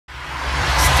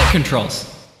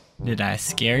controls. Did I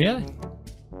scare ya?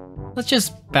 Let's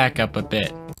just back up a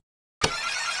bit.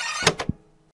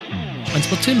 When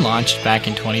Splatoon launched back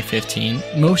in 2015,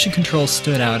 motion controls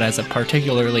stood out as a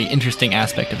particularly interesting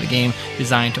aspect of the game,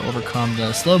 designed to overcome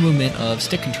the slow movement of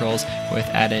stick controls with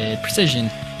added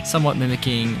precision, somewhat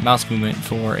mimicking mouse movement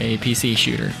for a PC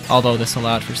shooter, although this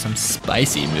allowed for some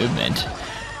spicy movement.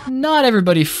 Not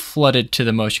everybody flooded to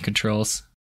the motion controls.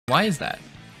 Why is that?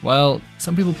 Well,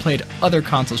 some people played other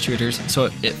console shooters,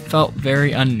 so it felt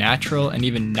very unnatural and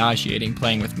even nauseating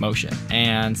playing with motion,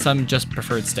 and some just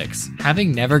preferred sticks.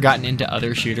 Having never gotten into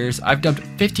other shooters, I've dumped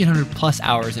 1,500 plus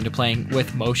hours into playing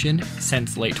with motion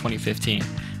since late 2015,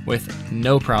 with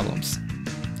no problems.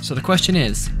 So the question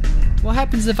is, what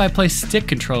happens if I play stick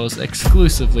controls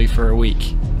exclusively for a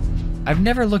week? I've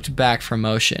never looked back from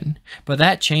motion, but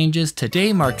that changes.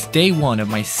 Today marks day 1 of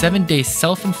my 7-day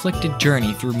self-inflicted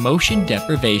journey through motion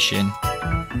deprivation.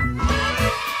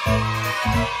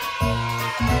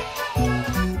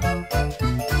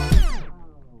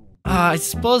 I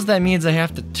suppose that means I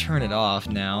have to turn it off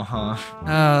now, huh?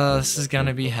 Oh, this is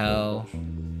gonna be hell.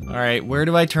 Alright, where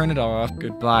do I turn it off?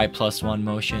 Goodbye, +1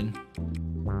 motion.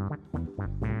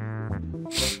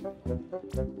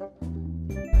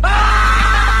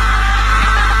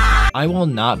 I will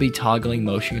not be toggling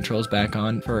motion controls back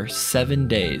on for 7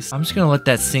 days. I'm just gonna let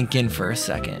that sink in for a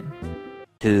second.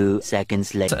 2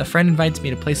 seconds later. So a friend invites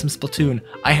me to play some Splatoon.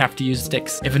 I have to use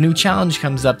sticks. If a new challenge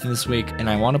comes up this week and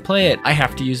I want to play it, I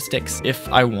have to use sticks. If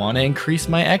I want to increase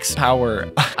my X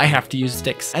power, I have to use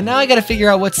sticks. And now I gotta figure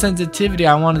out what sensitivity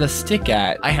I wanted the stick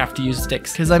at. I have to use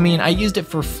sticks. Because I mean, I used it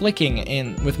for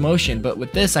flicking with motion, but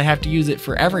with this, I have to use it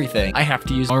for everything. I have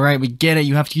to use... Alright, we get it.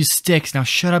 You have to use sticks. Now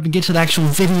shut up and get to the actual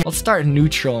video. Let's start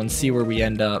neutral and see where we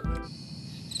end up.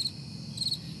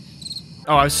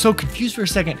 Oh, I was so confused for a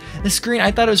second. The screen, I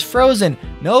thought it was frozen.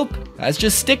 Nope, that's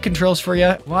just stick controls for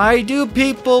you. Why do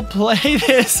people play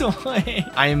this way?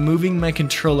 I am moving my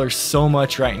controller so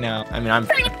much right now. I mean, I'm...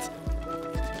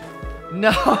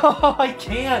 No, I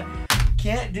can't.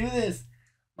 Can't do this.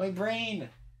 My brain.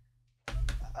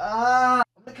 I'm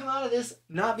gonna come out of this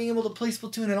not being able to play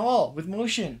Splatoon at all with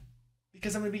motion.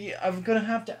 Because I'm gonna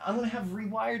have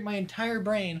rewired my entire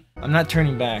brain. I'm not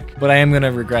turning back, but I am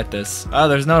gonna regret this. Oh,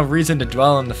 there's no reason to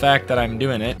dwell on the fact that I'm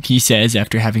doing it. He says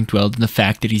after having dwelled on the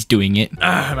fact that he's doing it.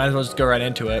 I might as well just go right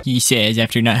into it. He says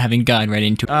after not having gone right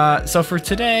into it. So for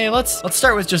today, let's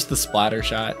start with just the splatter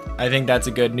shot. I think that's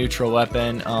a good neutral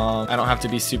weapon. I don't have to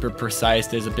be super precise.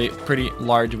 There's a pretty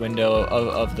large window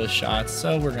of the shots,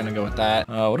 so we're gonna go with that.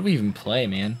 What do we even play,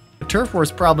 man? The turf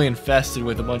war's probably infested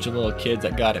with a bunch of little kids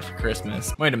that got it for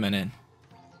Christmas. Wait a minute.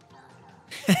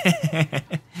 I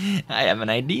have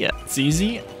an idea. It's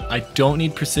easy. I don't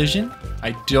need precision.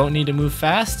 I don't need to move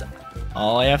fast.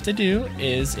 All I have to do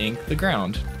is ink the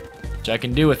ground, which I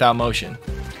can do without motion.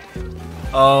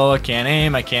 Oh, I can't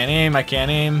aim. I can't aim. I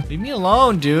can't aim. Leave me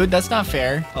alone, dude. That's not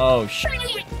fair. Oh, shit.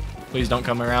 Please don't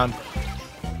come around.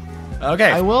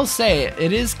 Okay, I will say,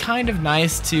 it is kind of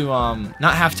nice to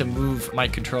not have to move my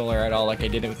controller at all like I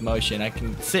did it with motion. I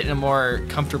can sit in a more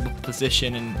comfortable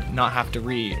position and not have to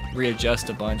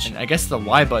readjust a bunch. And I guess the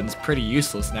Y button's pretty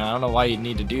useless now. I don't know why you'd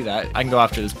need to do that. I can go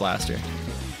after this blaster.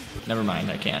 Never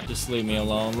mind, I can't. Just leave me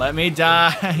alone. Let me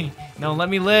die. No, let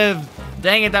me live.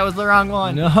 Dang it, that was the wrong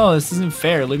one. No, this isn't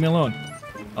fair. Leave me alone.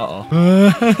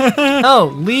 Uh-oh. No,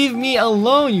 leave me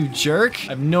alone, you jerk.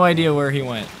 I have no idea where he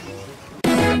went.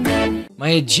 My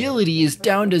agility is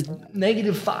down to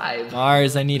 -5.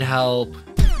 Mars, I need help.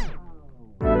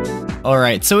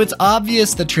 Alright, so it's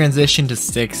obvious the transition to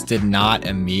sticks did not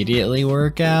immediately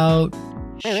work out.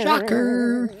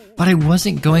 Shocker. But I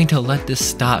wasn't going to let this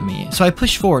stop me, so I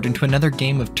pushed forward into another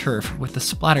game of turf with the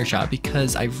splatter shot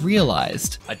because I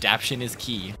realized adaptation is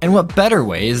key. And what better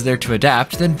way is there to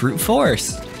adapt than brute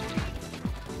force?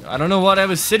 I don't know what I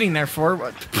was sitting there for,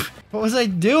 but... What was I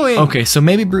doing? Okay, so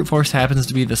maybe brute force happens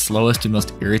to be the slowest and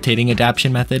most irritating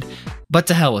adaptation method, but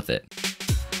to hell with it.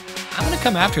 I'm gonna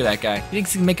come after that guy. He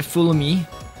thinks he can make a fool of me.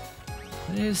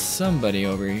 There's somebody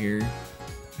over here.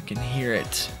 I can hear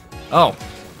it. Oh.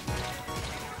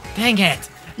 Dang it.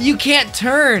 You can't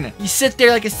turn. You sit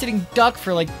there like a sitting duck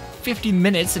for like 50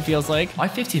 minutes, it feels like. Why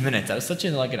 15 minutes? That was such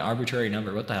an arbitrary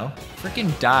number. What the hell?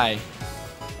 Freaking die.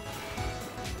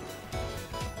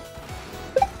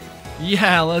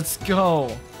 Yeah, let's go.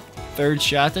 Third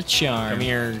shot to charm. Come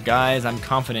here, guys. I'm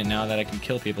confident now that I can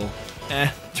kill people.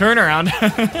 Turn around.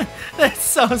 That's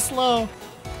so slow.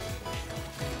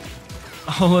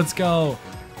 Oh, let's go.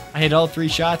 I hit all 3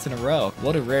 shots in a row.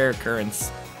 What a rare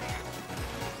occurrence.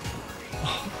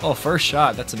 Oh, first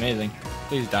shot. That's amazing.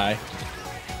 Please die.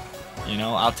 You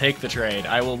know, I'll take the trade.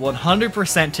 I will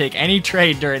 100% take any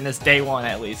trade during this day one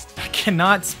at least. I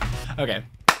cannot... Okay.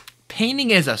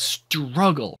 Painting is a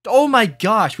struggle. Oh my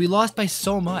gosh, we lost by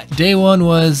so much. Day one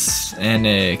was an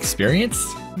experience.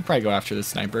 We'll probably go after the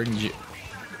sniper.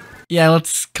 Yeah,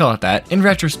 let's call it that. In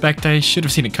retrospect, I should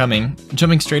have seen it coming.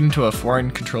 Jumping straight into a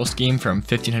foreign control scheme from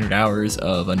 1500 hours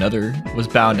of another was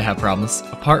bound to have problems.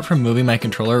 Apart from moving my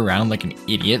controller around like an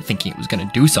idiot thinking it was gonna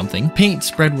do something, paint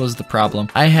spread was the problem.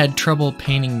 I had trouble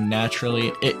painting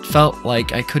naturally. It felt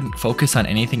like I couldn't focus on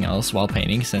anything else while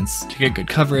painting since to get good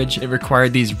coverage, it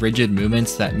required these rigid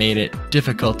movements that made it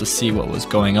difficult to see what was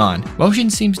going on. Motion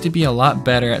seems to be a lot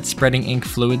better at spreading ink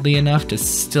fluidly enough to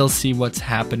still see what's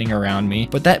happening around me,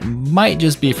 but that might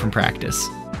just be from practice.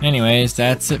 Anyways,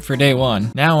 that's it for day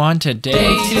one. Now on to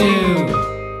day two.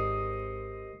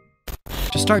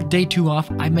 To start day two off,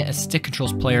 I met a stick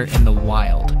controls player in the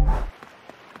wild.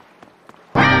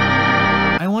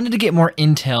 I wanted to get more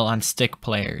intel on stick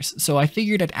players, so I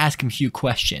figured I'd ask him a few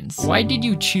questions. Why did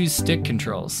you choose stick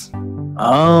controls?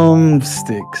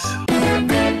 Sticks.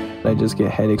 I just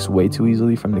get headaches way too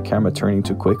easily from the camera turning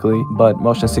too quickly. But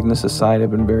motion sickness aside, I've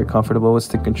been very comfortable with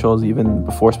stick controls even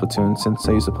before Splatoon since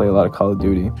I used to play a lot of Call of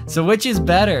Duty. So which is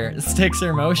better, sticks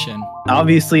or motion?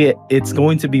 Obviously, it's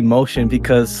going to be motion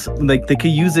because like they could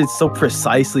use it so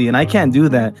precisely and I can't do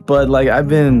that. But like I've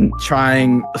been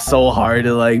trying so hard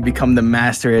to like become the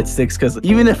master at sticks because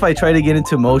even if I try to get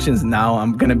into motions now,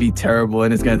 I'm gonna be terrible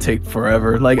and it's gonna take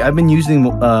forever. Like I've been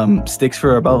using sticks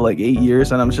for about like 8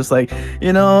 years and I'm just like,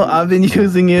 you know, I've been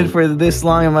using it for this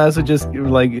long. I might as well just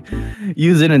like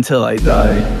use it until I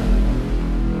die.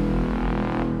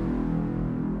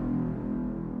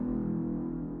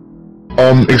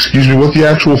 Excuse me, what the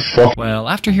actual fuck? Well,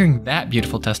 after hearing that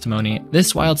beautiful testimony,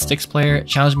 this wild sticks player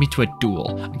challenged me to a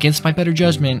duel. Against my better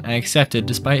judgment, I accepted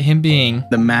despite him being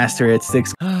the master at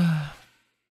sticks.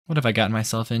 What have I gotten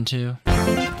myself into?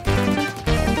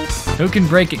 Who can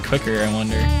break it quicker, I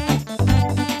wonder?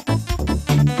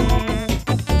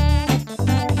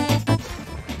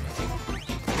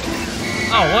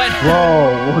 Oh, what?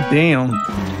 Whoa, damn.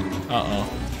 Uh-oh.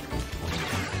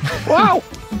 Wow.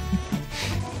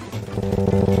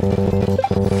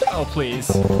 Oh, please.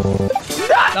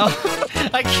 No,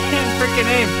 I can't freaking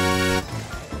aim.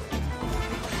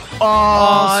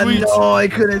 Oh, sweet. No, I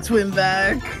couldn't swim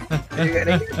back. You're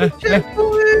gonna get the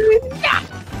checkpoint. Yeah.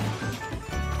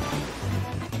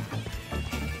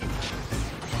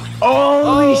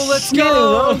 Oh, let's shit,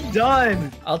 go. well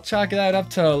done. I'll chalk that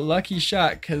up to a lucky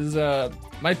shot because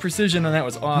my precision on that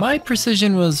was off. My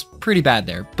precision was pretty bad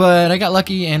there, but I got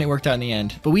lucky and it worked out in the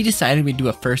end. But we decided we'd do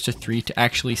a first of 3 to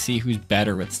actually see who's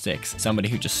better with sticks. Somebody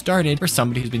who just started or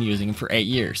somebody who's been using them for 8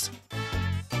 years.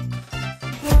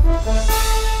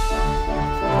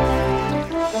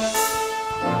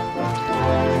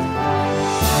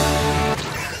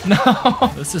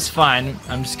 No, this is fine.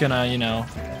 I'm just gonna, you know.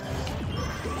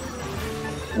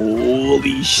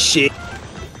 Holy shit.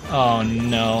 Oh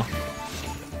no.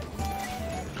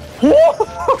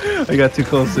 I got too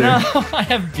close there. No, I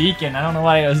have beacon. I don't know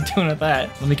what I was doing with that.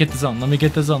 Let me get the zone. Let me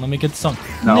get the zone. Let me get the zone.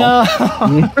 No.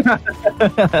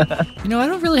 You know, I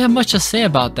don't really have much to say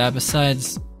about that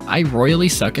besides I royally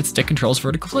suck at stick controls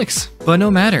vertical flicks. But no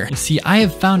matter. You see, I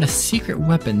have found a secret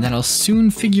weapon that I'll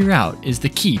soon figure out is the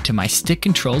key to my stick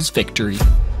controls victory.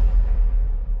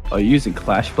 Oh, you're using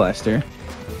Clash Blaster.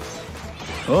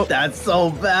 Oh, that's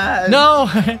so bad. No,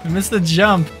 I missed the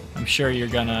jump. I'm sure you're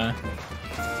gonna...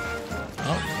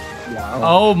 Oh, wow.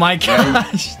 Oh my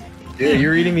gosh. Dude,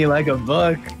 you're reading me like a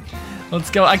book. Let's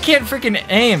go. I can't freaking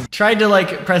aim. Tried to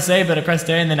like press A, but I pressed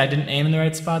A and then I didn't aim in the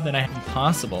right spot. Then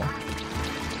impossible.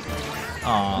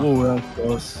 Aw. Oh, that was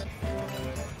close.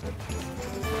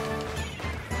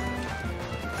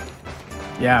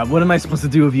 Yeah, what am I supposed to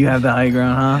do if you have the high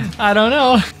ground, huh? I don't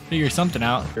know. Figure something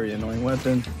out. Very annoying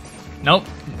weapon. Nope.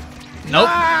 Nope.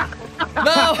 Ah!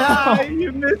 No.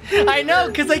 You missed it. I know,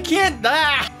 because I can't.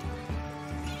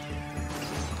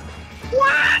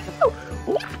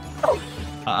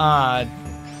 Ah.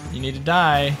 You need to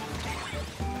die.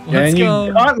 Let's go.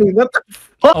 You caught me. What the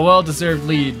fuck? A well-deserved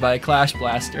lead by Clash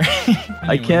Blaster. Anyway.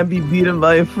 I can't be beaten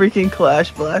by a freaking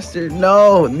Clash Blaster.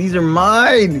 No, these are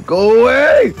mine. Go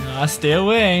away. Stay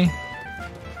away.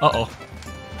 Uh-oh.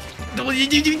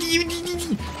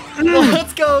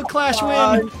 Let's go, Clash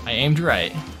win. I aimed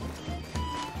right.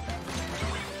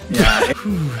 Yeah.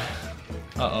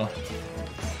 Uh-oh.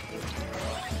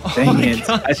 Dang my it.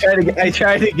 gosh. I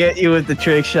tried to get you with the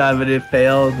trick shot, but it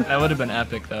failed. That would have been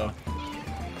epic, though.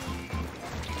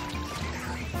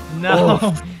 No.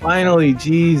 Oh, finally,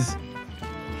 jeez.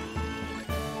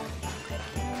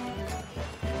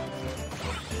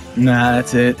 Nah,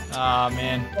 that's it. Aw,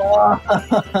 man.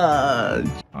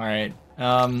 All right.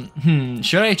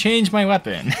 Should I change my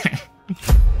weapon?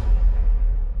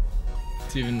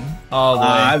 It's even all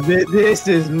the way. This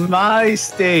is my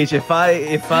stage. If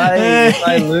I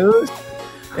lose,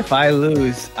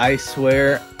 I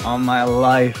swear on my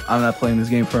life, I'm not playing this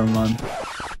game for a month.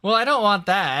 Well, I don't want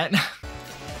that.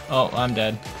 Oh, I'm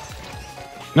dead.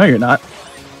 No, you're not.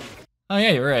 Oh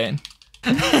yeah, you're right.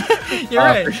 You're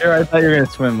right. For sure, I thought you were gonna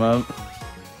swim up.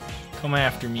 Come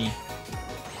after me.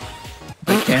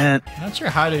 I can't. I'm not sure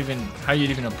how you'd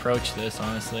even approach this,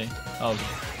 honestly. Oh,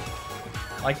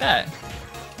 like that.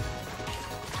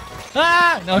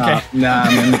 Ah! Okay. Nah,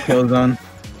 I'm in the kill zone.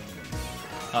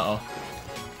 Uh-oh.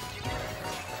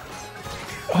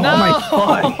 Oh No! my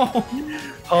god.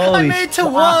 Holy I made to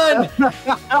one!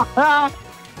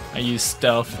 I use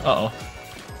stealth. Uh-oh.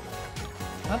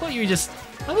 How about we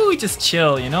just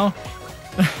chill, you know?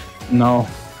 No.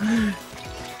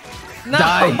 No!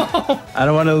 Die! I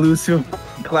don't want to lose to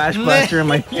Clash Blaster in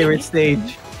my favorite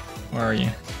stage. Where are you?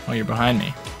 Oh, you're behind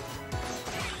me.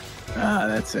 Ah,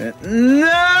 that's it.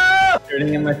 No!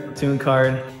 Turning in my Splatoon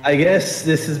card. I guess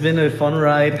this has been a fun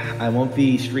ride. I won't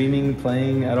be streaming,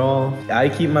 playing at all. I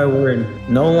keep my word.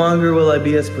 No longer will I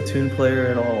be a Splatoon player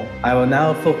at all. I will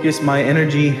now focus my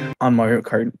energy on Mario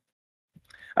Kart.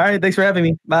 All right, thanks for having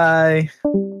me. Bye.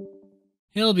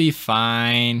 He'll be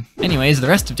fine. Anyways, the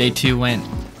rest of day 2 went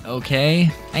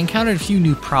okay. I encountered a few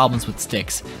new problems with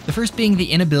sticks. The first being the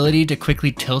inability to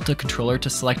quickly tilt a controller to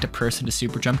select a person to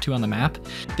super jump to on the map.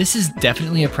 This is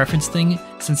definitely a preference thing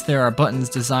since there are buttons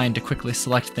designed to quickly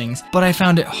select things, but I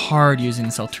found it hard using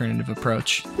this alternative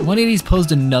approach. 180's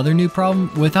posed another new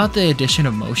problem. Without the addition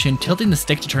of motion, tilting the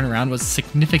stick to turn around was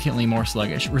significantly more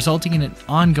sluggish, resulting in an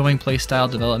ongoing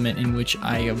playstyle development in which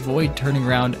I avoid turning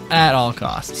around at all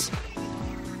costs.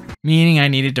 Meaning I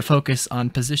needed to focus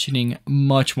on positioning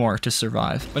much more to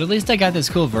survive. But at least I got this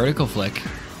cool vertical flick.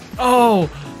 Oh,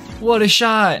 what a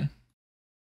shot!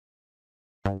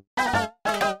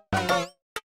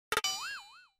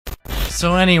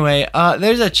 So anyway,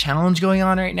 there's a challenge going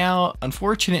on right now.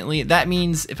 Unfortunately, that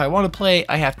means if I want to play,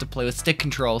 I have to play with stick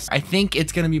controls. I think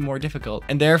it's going to be more difficult,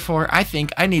 and therefore, I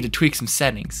think I need to tweak some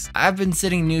settings. I've been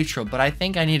sitting neutral, but I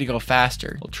think I need to go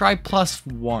faster. We'll try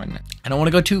 +1. I don't want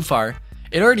to go too far.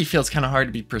 It already feels kind of hard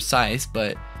to be precise,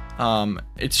 but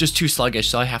it's just too sluggish,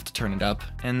 so I have to turn it up.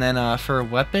 And then for a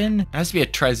weapon, it has to be a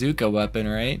Trizuka weapon,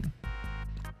 right?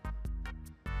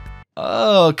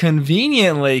 Oh,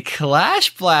 conveniently,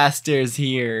 Clash Blaster's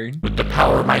here. With the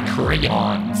power of my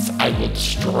crayons, I will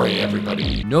destroy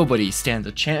everybody. Nobody stands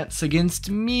a chance against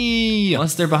me.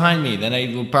 Unless they're behind me, then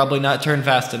I will probably not turn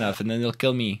fast enough, and then they'll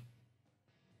kill me.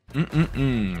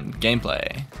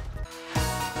 Gameplay.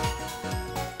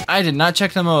 I did not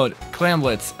check the mode. Clam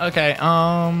Blitz. Okay,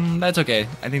 that's okay.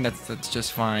 I think that's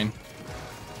just fine.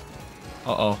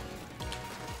 Uh-oh.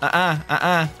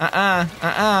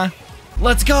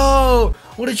 Let's go!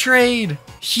 What a trade!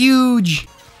 Huge!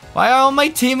 Why are all my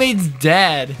teammates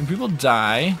dead? Can people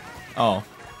die? Oh.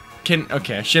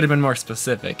 Okay, I should have been more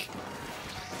specific.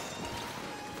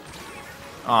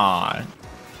 Aw.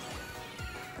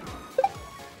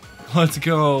 Let's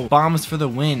go. Bombs for the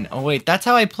win. Oh wait, that's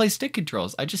how I play stick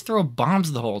controls. I just throw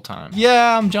bombs the whole time.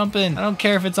 Yeah, I'm jumping. I don't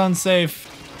care if it's unsafe.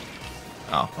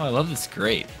 Oh, I love this.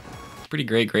 Great. Pretty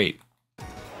great.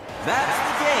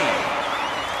 That's the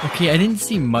game. Okay, I didn't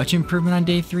see much improvement on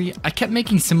day 3. I kept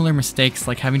making similar mistakes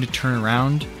like having to turn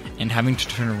around and having to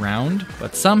turn around,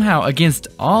 but somehow, against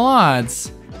all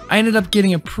odds, I ended up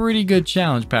getting a pretty good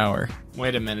challenge power.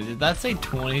 Wait a minute, did that say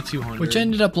 2200? Which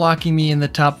ended up locking me in the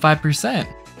top 5%.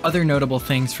 Other notable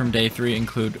things from day 3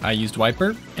 include I used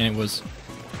Wiper, and it was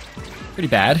pretty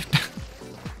bad.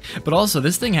 But also,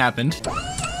 this thing happened.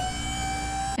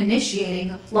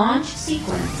 Initiating launch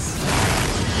sequence.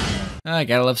 I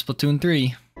gotta love Splatoon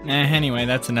 3. Anyway,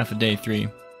 that's enough of day 3.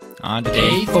 On to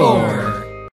day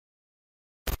 4.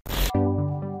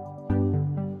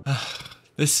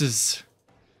 This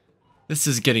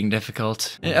is getting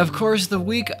difficult. Of course, the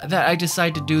week that I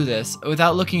decide to do this,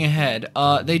 without looking ahead,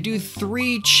 they do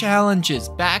 3 challenges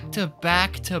back to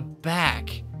back to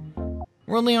back.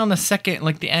 We're only on the second,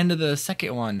 like the end of the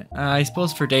second one. I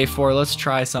suppose for day 4, let's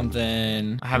try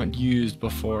something I haven't used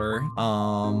before.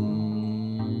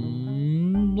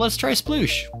 Let's try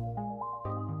Sploosh.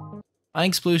 I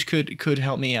think Sploosh could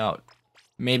help me out.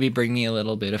 Maybe bring me a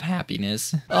little bit of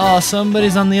happiness. Oh,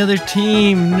 somebody's on the other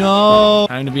team. No.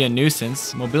 Time to be a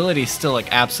nuisance. Mobility's still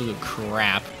like absolute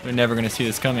crap. We're never gonna see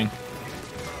this coming.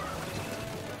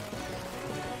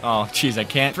 Oh, jeez, I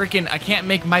can't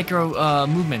make micro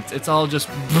movements. It's all just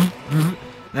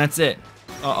that's it.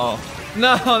 Uh-oh.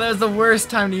 No, that was the worst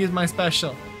time to use my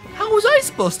special. How was I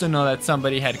supposed to know that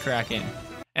somebody had Kraken?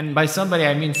 And by somebody,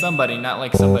 I mean somebody, not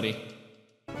like somebody.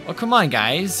 Oh, come on,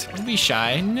 guys. Don't be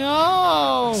shy.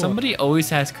 No! Somebody always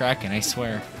has Kraken, I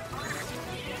swear.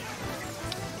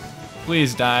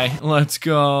 Please die. Let's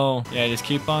go. Yeah, just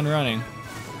keep on running.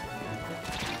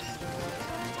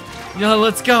 Yo,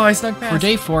 let's go. I snuck past. For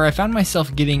day 4, I found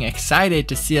myself getting excited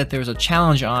to see that there was a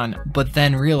challenge on, but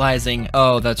then realizing,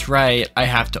 oh, that's right, I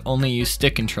have to only use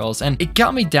stick controls. And it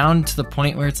got me down to the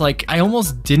point where it's like, I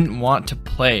almost didn't want to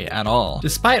play at all.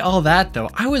 Despite all that though,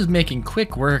 I was making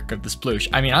quick work of the sploosh.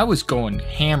 I mean, I was going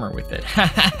hammer with it.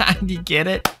 Do you get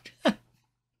it?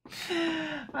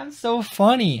 I'm so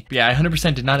funny. But yeah, I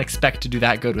 100% did not expect to do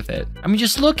that good with it. I mean,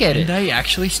 just look at it. I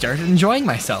actually started enjoying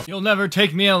myself. You'll never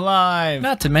take me alive.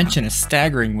 Not to mention a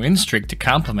staggering win streak to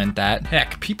complement that.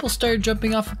 Heck, people started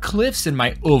jumping off of cliffs in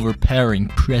my overpowering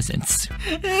presence.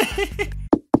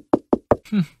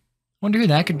 Wonder who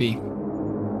that could be.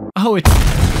 Oh, it's...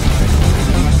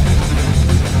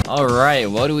 All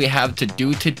right, what do we have to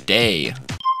do today?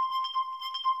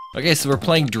 Okay, so we're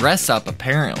playing dress up,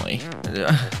 apparently.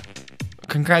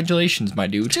 Congratulations, my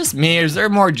dude. Just me, is there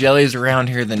more jellies around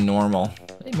here than normal?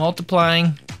 Are they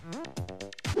multiplying?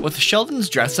 With Sheldon's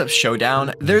dress up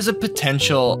showdown, there's a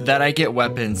potential that I get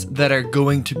weapons that are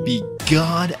going to be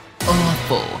god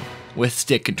awful with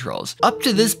stick controls. Up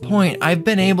to this point, I've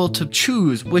been able to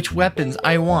choose which weapons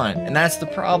I want, and that's the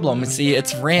problem. See,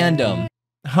 it's random.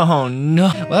 Oh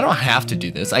no. Well, I don't have to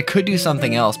do this. I could do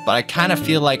something else, but I kind of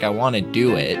feel like I want to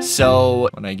do it. So,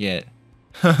 what I get?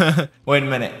 Wait a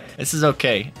minute. This is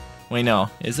okay. Wait, no.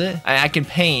 Is it? I can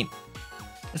paint.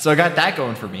 So I got that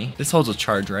going for me. This holds a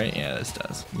charge, right? Yeah, this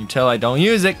does. You can tell I don't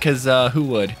use it because who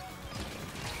would?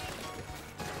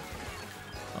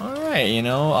 Alright, you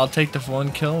know, I'll take the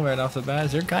one kill right off the bat.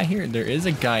 Is there a guy here? There is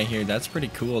a guy here. That's pretty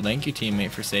cool. Thank you,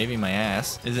 teammate, for saving my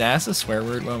ass. Is ass a swear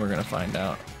word? Well, we're gonna find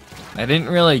out. I didn't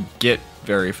really get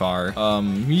very far.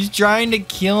 He's trying to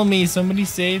kill me. Somebody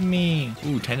save me.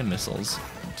 Ooh, 10 missiles.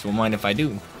 So don't mind if I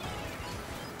do.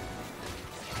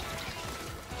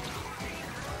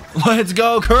 Let's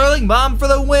go, curling bomb for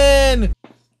the win!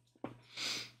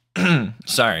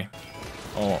 Sorry.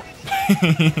 Oh.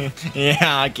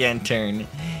 Yeah, I can't turn.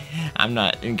 I'm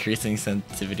not increasing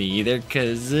sensitivity either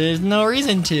because there's no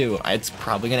reason to. It's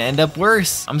probably gonna end up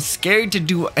worse. I'm scared to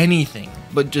do anything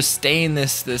but just stay in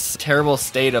this terrible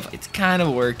state of it's kind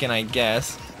of working, I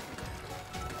guess.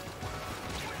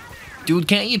 Dude,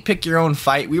 can't you pick your own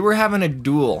fight? We were having a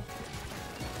duel.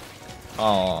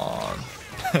 Oh.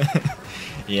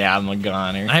 Yeah, I'm a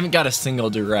goner. I haven't got a single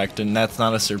direct, and that's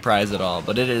not a surprise at all,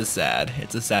 but it is sad.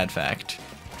 It's a sad fact.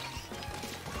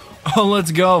 Oh,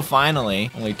 let's go, finally.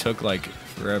 Only took, like,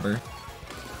 forever.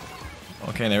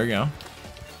 Okay, there we go.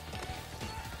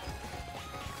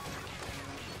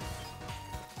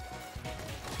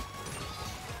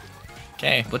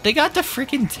 Okay, but they got the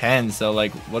freaking 10, so,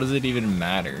 like, what does it even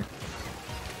matter?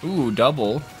 Ooh,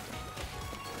 double.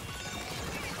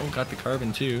 Oh, got the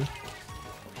carbon, too.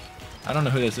 I don't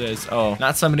know who this is. Oh,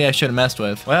 not somebody I should have messed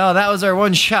with. Well, that was our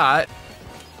one shot.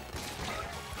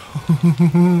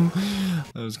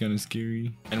 That was kind of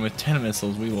scary. And with 10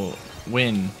 missiles, we will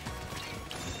win.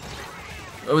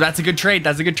 Oh, that's a good trade.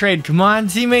 That's a good trade. Come on,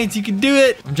 teammates, you can do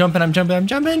it. I'm jumping, I'm jumping, I'm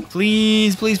jumping.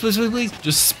 Please, please, please, please, please.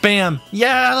 Just spam.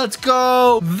 Yeah, let's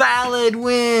go. Valid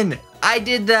win. I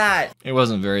did that. It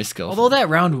wasn't very skillful. Although that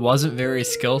round wasn't very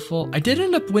skillful, I did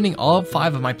end up winning all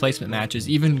 5 of my placement matches,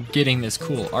 even getting this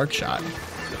cool arc shot.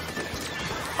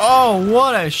 Oh,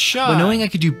 what a shot! But knowing I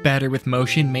could do better with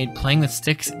motion made playing with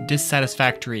sticks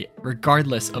dissatisfactory,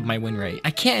 regardless of my win rate.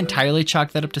 I can't entirely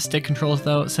chalk that up to stick controls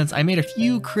though, since I made a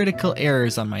few critical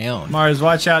errors on my own. Mars,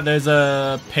 watch out, there's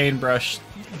a paintbrush.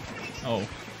 Oh.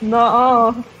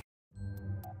 No.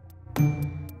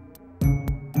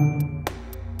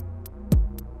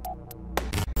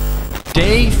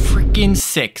 Day freaking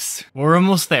 6. We're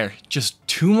almost there. Just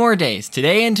 2 more days,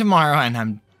 today and tomorrow, and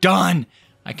I'm done.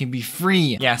 I can be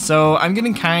free. Yeah, so I'm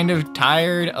getting kind of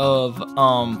tired of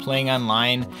playing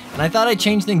online, and I thought I'd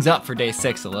change things up for day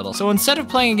 6 a little. So instead of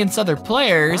playing against other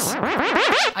players,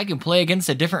 I can play against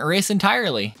a different race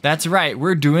entirely. That's right,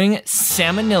 we're doing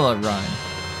Salmonella Run.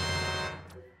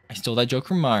 I stole that joke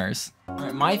from Mars. All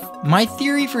right, my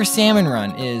theory for Salmon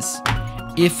Run is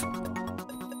if...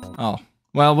 Oh.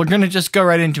 Well, we're gonna just go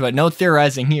right into it. No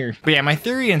theorizing here. But yeah, my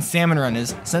theory in Salmon Run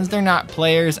is, since they're not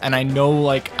players and I know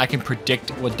like I can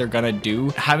predict what they're gonna do,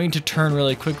 having to turn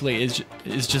really quickly is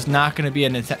just not gonna be a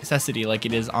necessity like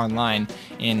it is online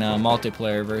in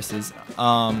multiplayer versus.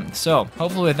 So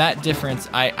hopefully with that difference,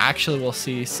 I actually will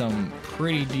see some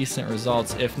pretty decent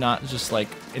results, if not just like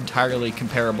entirely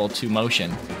comparable to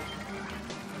motion.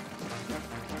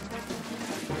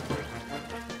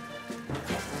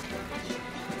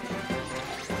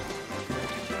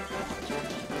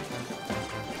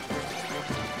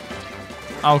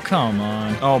 Oh, come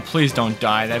on. Oh, please don't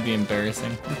die. That'd be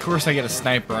embarrassing. Of course I get a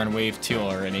sniper on wave 2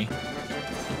 already. Come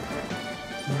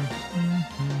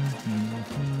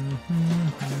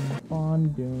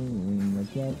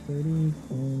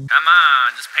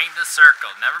on, just paint the circle.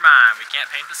 Never mind, we can't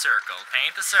paint the circle.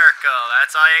 Paint the circle.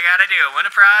 That's all you gotta do. Win a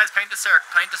prize, paint the circle.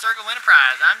 Paint the circle, win a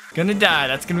prize. I'm gonna die.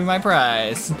 That's gonna be my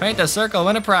prize. Paint the circle,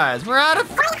 win a prize. We're out of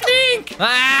ink.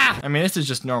 Ah! I mean, this is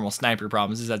just normal sniper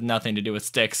problems. This has nothing to do with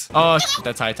sticks. Oh,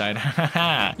 that's high tide.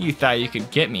 You thought you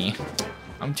could get me.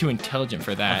 I'm too intelligent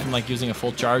for that. I'm like using a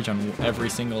full charge on every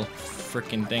single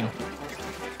freaking thing.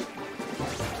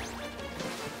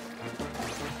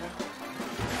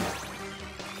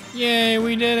 Yay,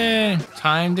 we did it.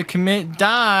 Time to commit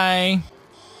die.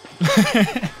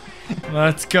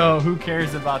 Let's go. Who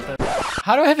cares about that?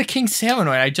 How do I have a king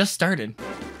salmonoid? I just started.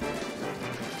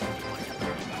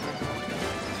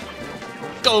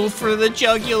 Go for the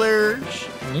jugular.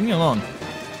 Leave me alone.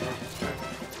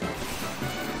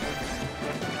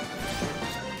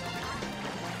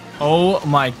 Oh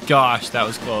my gosh, that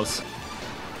was close.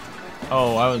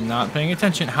 Oh, I was not paying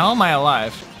attention. How am I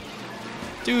alive?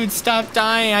 Dude, stop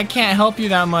dying. I can't help you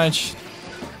that much.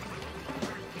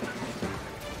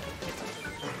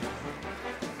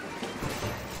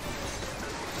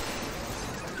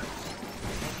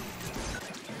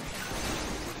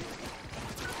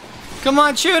 Come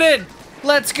on, shoot it!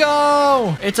 Let's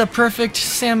go! It's a perfect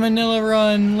salmonella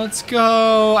run. Let's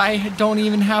go. I don't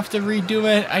even have to redo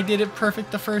it. I did it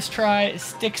perfect the first try.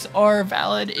 Sticks are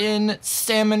valid in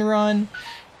Salmon Run.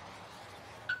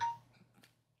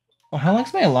 Well, how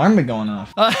long's my alarm been going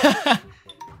off? I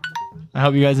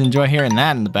hope you guys enjoy hearing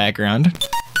that in the background.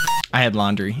 I had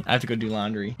laundry. I have to go do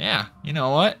laundry. Yeah, you know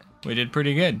what? We did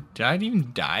pretty good. Did I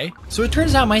even die? So it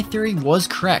turns out my theory was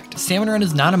correct. Salmon Run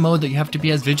is not a mode that you have to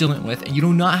be as vigilant with, and you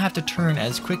do not have to turn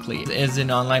as quickly as in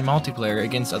online multiplayer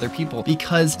against other people,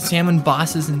 because salmon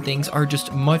bosses and things are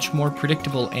just much more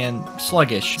predictable and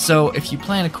sluggish. So if you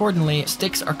plan accordingly,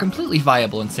 sticks are completely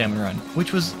viable in Salmon Run,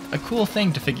 which was a cool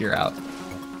thing to figure out.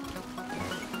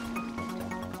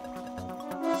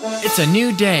 It's a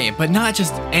new day, but not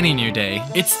just any new day.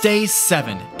 It's day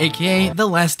 7, aka the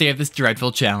last day of this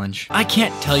dreadful challenge. I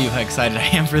can't tell you how excited I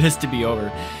am for this to be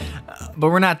over, but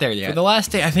we're not there yet. For the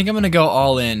last day, I think I'm gonna go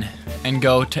all in and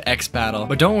go to X Battle.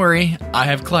 But don't worry, I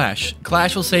have Clash.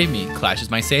 Clash will save me. Clash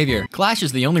is my savior. Clash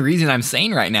is the only reason I'm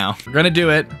sane right now. We're gonna do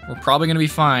it. We're probably gonna be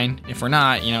fine. If we're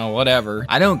not, you know, whatever.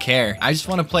 I don't care. I just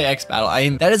wanna play X Battle.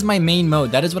 That is my main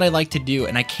mode. That is what I like to do,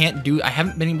 and I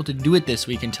haven't been able to do it this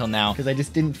week until now, because I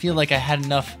just didn't feel like I had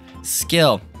enough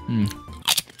skill.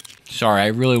 Sorry, I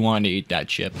really wanted to eat that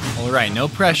chip. All right, no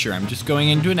pressure. I'm just going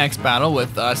into an X Battle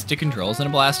with stick controls and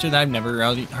a blaster that I've never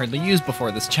really hardly used before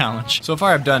this challenge. So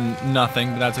far, I've done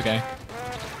nothing, but that's okay.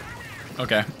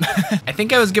 Okay. I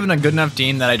think I was given a good enough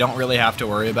team that I don't really have to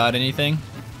worry about anything.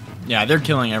 Yeah, they're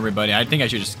killing everybody. I think I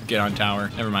should just get on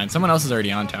tower. Never mind. Someone else is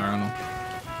already on tower. I don't know.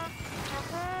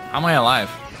 How am I alive?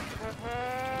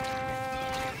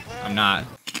 I'm not.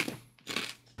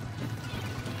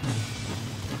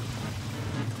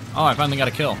 Oh, I finally got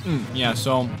a kill. Yeah,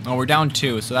 so we're down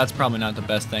 2, so that's probably not the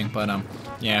best thing. But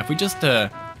yeah, if we just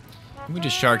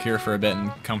shark here for a bit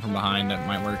and come from behind, that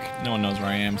might work. No one knows where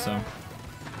I am, so.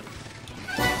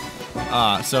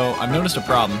 So I've noticed a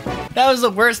problem. That was the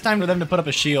worst time for them to put up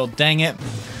a shield. Dang it.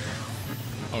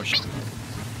 Oh shit.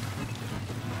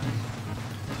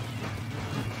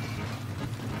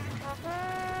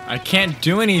 I can't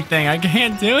do anything. I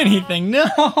can't do anything. No.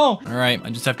 All right, I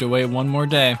just have to wait one more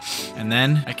day, and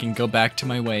then I can go back to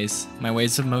my ways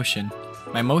of motion,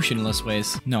 my motionless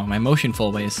ways. No, my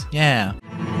motionful ways. Yeah.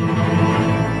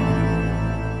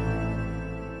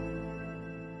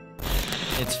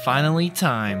 It's finally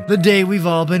time. The day we've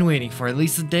all been waiting for, at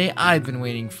least the day I've been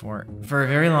waiting for a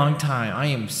very long time. I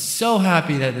am so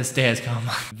happy that this day has come.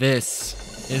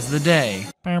 This is the day.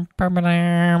 The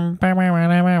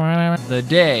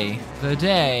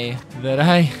day that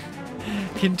I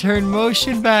can turn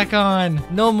motion back on.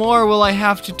 No more will I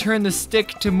have to turn the stick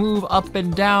to move up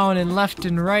and down and left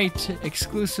and right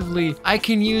exclusively. I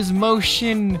can use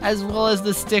motion as well as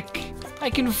the stick I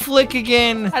can flick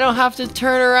again. I don't have to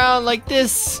turn around like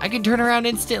this. I can turn around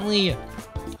instantly.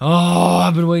 Oh,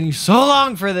 I've been waiting so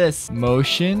long for this.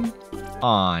 Motion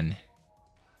on.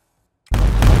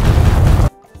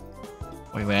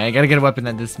 Wait, I gotta get a weapon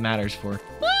that this matters for.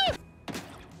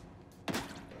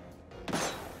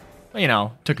 Well, you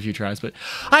know, took a few tries, but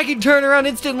I can turn around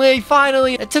instantly,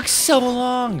 finally! It took so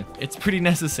long! It's pretty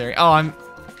necessary. Oh,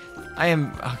 I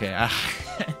am, okay.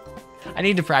 I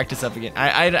need to practice up again.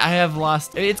 I have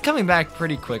lost, it's coming back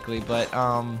pretty quickly, but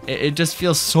it just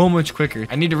feels so much quicker.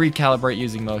 I need to recalibrate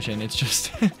using motion. It's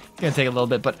just gonna take a little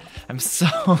bit, but I'm so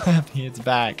happy it's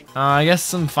back. I guess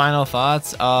some final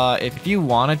thoughts. If you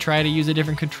want to try to use a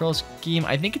different control scheme,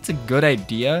 I think it's a good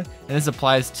idea, and this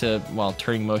applies to, well,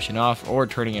 turning motion off or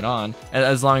turning it on,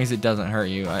 as long as it doesn't hurt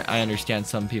you. I understand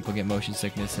some people get motion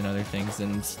sickness and other things,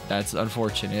 and that's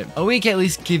unfortunate. A week at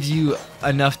least gives you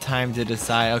enough time to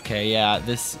decide, okay, yeah,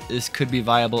 this could be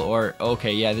viable, or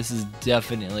okay, yeah, this is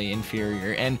definitely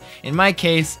inferior. And in my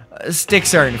case,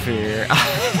 sticks are inferior.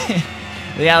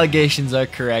 The allegations are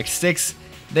correct. Sticks,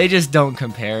 they just don't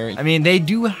compare. I mean, they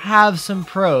do have some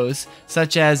pros,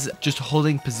 such as just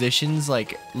holding positions,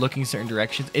 like looking certain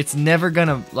directions. It's never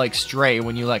gonna like stray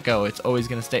when you let go. It's always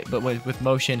gonna stay. But with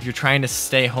motion, if you're trying to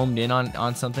stay homed in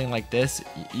on something like this,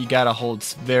 you gotta hold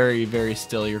very, very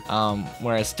still.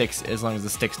 Whereas sticks, as long as the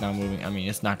stick's not moving, I mean,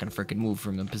 it's not gonna freaking move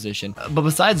from the position. But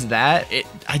besides that,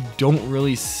 I don't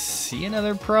really see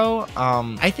another pro.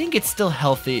 I think it's still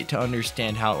healthy to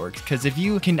understand how it works, because if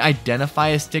you can identify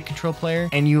a stick control player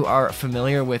and you are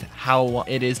familiar with how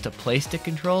it is to play stick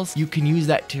controls, you can use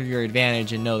that to your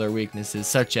advantage and know their weaknesses,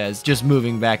 such as just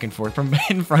moving back and forth from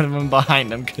in front of them, behind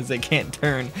them, because they can't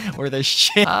turn or the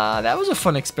shit. That was a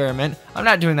fun experiment. I'm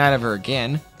not doing that ever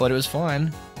again, but it was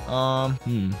fun.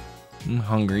 I'm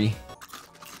hungry.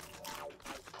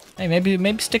 Hey, maybe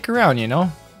stick around, you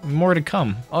know? More to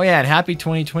come. Oh yeah, and happy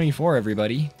 2024,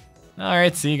 everybody. All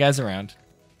right, see you guys around.